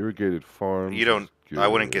 The irrigated farms. You don't. is I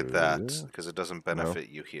wouldn't get good. that because it doesn't benefit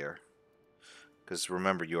you here. Because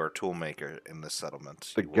remember, you are a toolmaker in this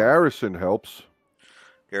settlement. The You garrison helps.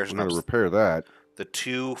 garrison We're gonna helps. repair that. The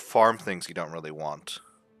two farm things you don't really want.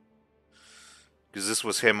 Because this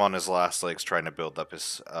was him on his last legs trying to build up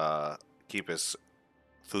his, keep his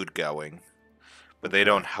food going. But they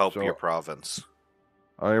don't help So- your province.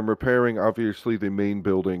 I am repairing, obviously, the main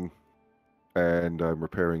building, and I'm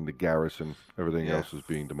repairing the garrison. Everything Yeah. else is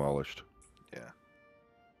being demolished. Yeah.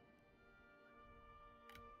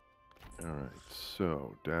 Alright,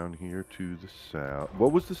 so down here to the south.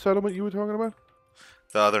 What was the settlement you were talking about?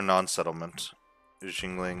 The other non-settlement is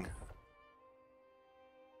Jingling.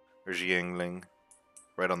 Or Jiangling.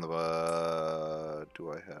 Right on the,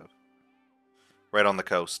 do I have? Right on the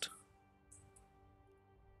coast.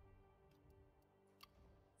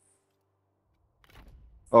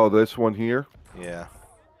 Oh, this one here? Yeah.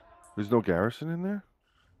 There's no garrison in there?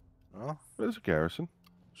 Well, There's a garrison.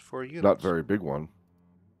 it's 4 units. Not very big one.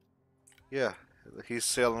 Yeah. He's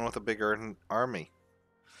sailing with a bigger army.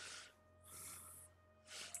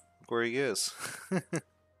 Look where he is.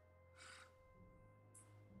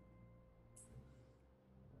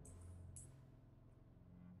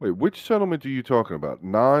 Wait, which settlement are you talking about?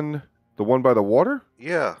 The one by the water?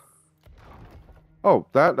 Yeah. Oh,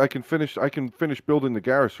 that I can finish building the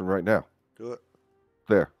garrison right now. Do it.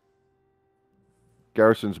 There.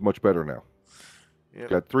 Garrison's much better now. Yep.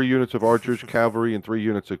 Got 3 units of archers, cavalry, and 3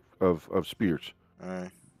 units of spears.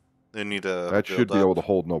 Alright. They need to That should be able to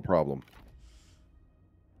hold no problem.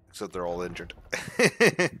 Except they're all injured.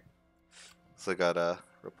 So I gotta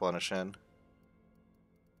replenish in.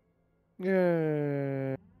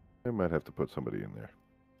 Yeah, I might have to put somebody in there.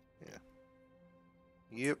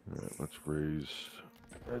 Yep. Alright,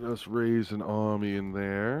 let us raise an army in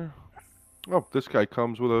there. Oh, this guy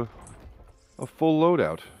comes with a full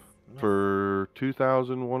loadout for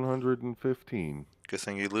 2,115. Good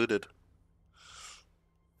thing you looted.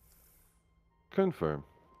 Confirm.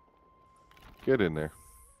 Get in there.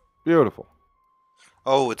 Beautiful.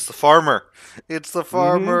 Oh, it's the farmer. It's the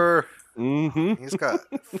farmer. Mm-hmm. He's got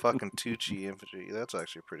fucking Tucci infantry. That's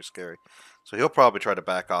actually pretty scary. So he'll probably try to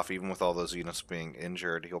back off, even with all those units being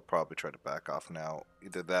injured. He'll probably try to back off now.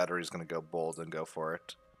 Either that or he's going to go bold and go for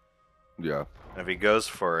it. Yeah. And if he goes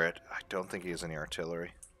for it, I don't think he has any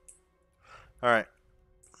artillery. Alright.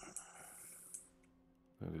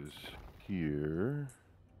 That is here.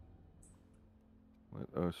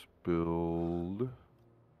 Let us build...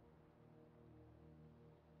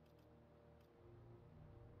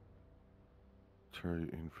 Terry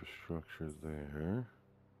infrastructure there.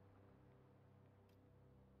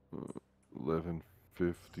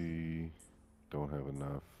 1150. Don't have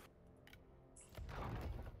enough.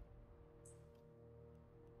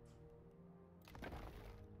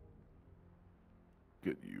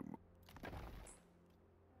 Get you.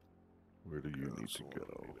 Where do you need to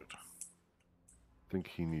go? I think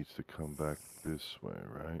he needs to come back this way,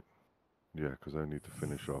 right? Yeah, because I need to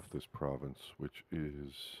finish off this province, which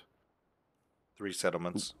is... 3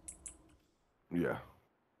 settlements. Yeah.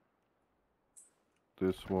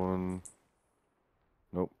 This one...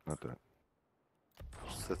 Nope, not that.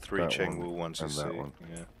 It's the 3 That Chengwu one ones you and see. that one.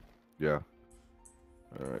 Yeah. Yeah.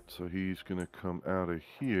 Alright, so he's gonna come out of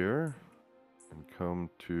here and come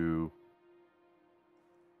to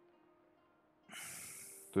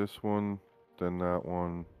this one, then that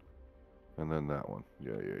one, and then that one.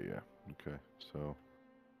 Yeah. Okay, so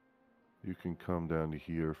you can come down to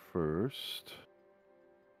here first.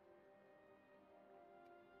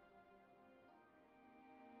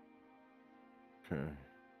 Okay.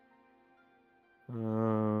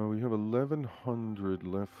 We have 1,100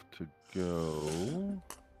 left to go.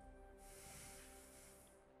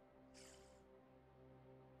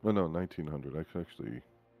 Oh no, 1,900. I can actually...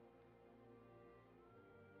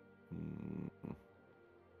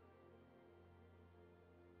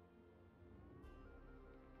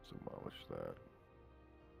 Demolish that.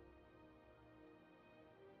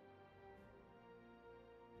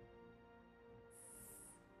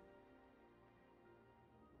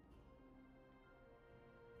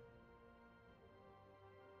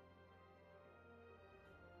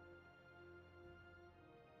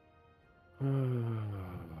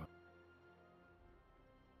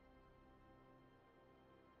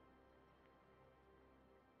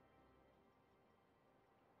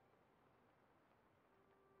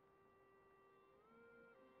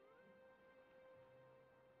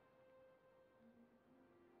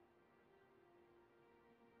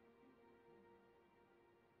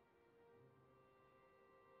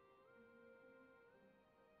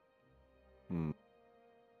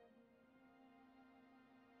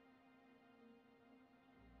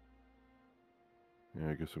 Yeah,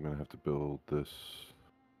 I guess I'm gonna have to build this.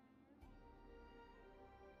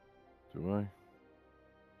 Do I?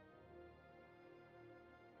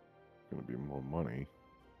 Gonna be more money.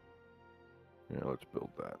 Yeah, let's build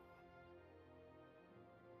that.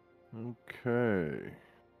 Okay.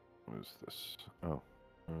 What is this? Oh.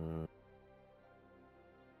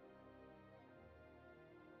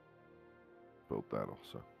 Build that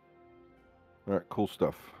also. Alright, cool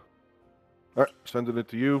stuff. Alright, sending it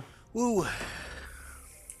to you. Woo!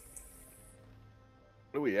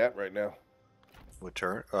 Where are we at right now? What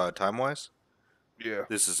turn? Time-wise? Yeah.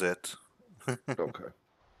 This is it. Okay.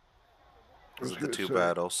 These are the 2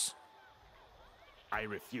 battles. I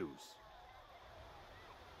refuse.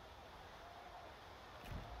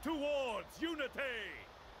 Towards unity!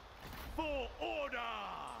 For order!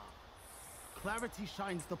 Clarity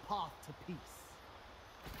shines the path to peace.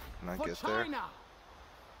 Can I For get there? China!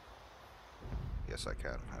 Yes, I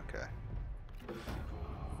can. Okay.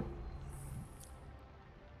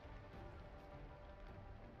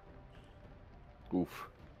 Oof.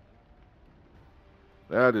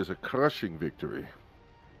 That is a crushing victory.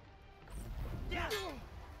 I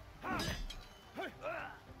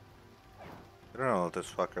don't know let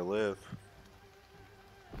this fucker live.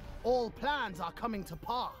 All plans are coming to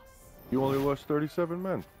pass. You only lost 37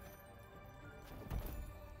 men.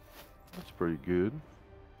 That's pretty good.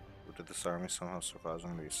 Who did this army somehow survive?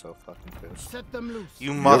 I'm gonna be so fucking pissed. Set them loose.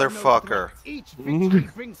 You No motherfucker! threat. Each victory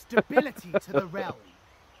brings stability to the realm.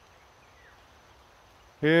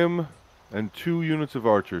 Him and 2 units of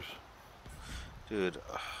archers. Dude.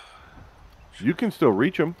 You can still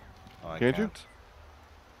reach him. Oh, I Can't you? can't.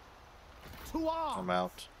 To arms. I'm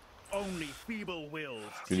out. Only feeble wills.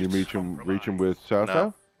 Can you reach him compromise. with Sao No.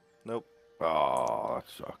 Sao? Nope. Oh, that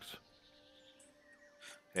sucks.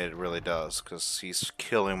 It really does, because he's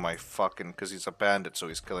killing my fucking... Because he's a bandit, so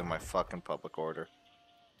he's killing my fucking public order.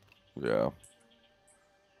 Yeah.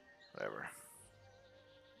 Whatever.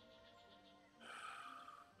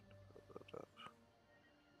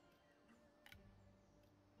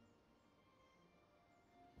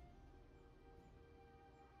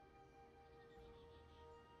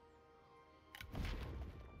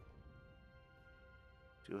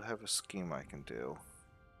 Do have a scheme I can do.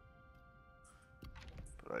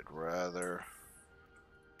 But I'd rather...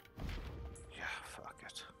 Yeah, fuck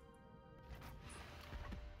it.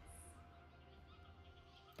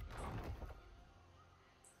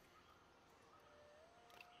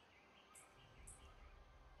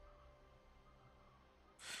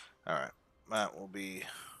 Alright, that will be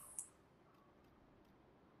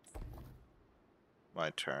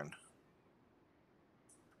my turn.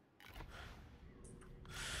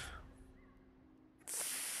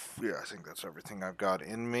 Yeah, I think that's everything I've got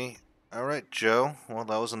in me. Alright, Joe. Well,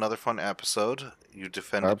 that was another fun episode.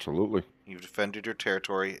 Absolutely. You defended your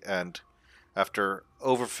territory, and after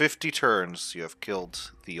over 50 turns, you have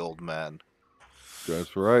killed the old man.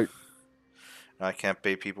 That's right. I can't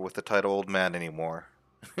bait people with the title old man anymore.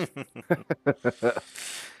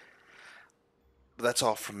 That's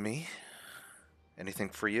all from me. Anything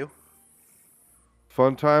for you?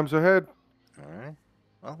 Fun times ahead. Alright.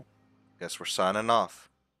 Well, guess we're signing off.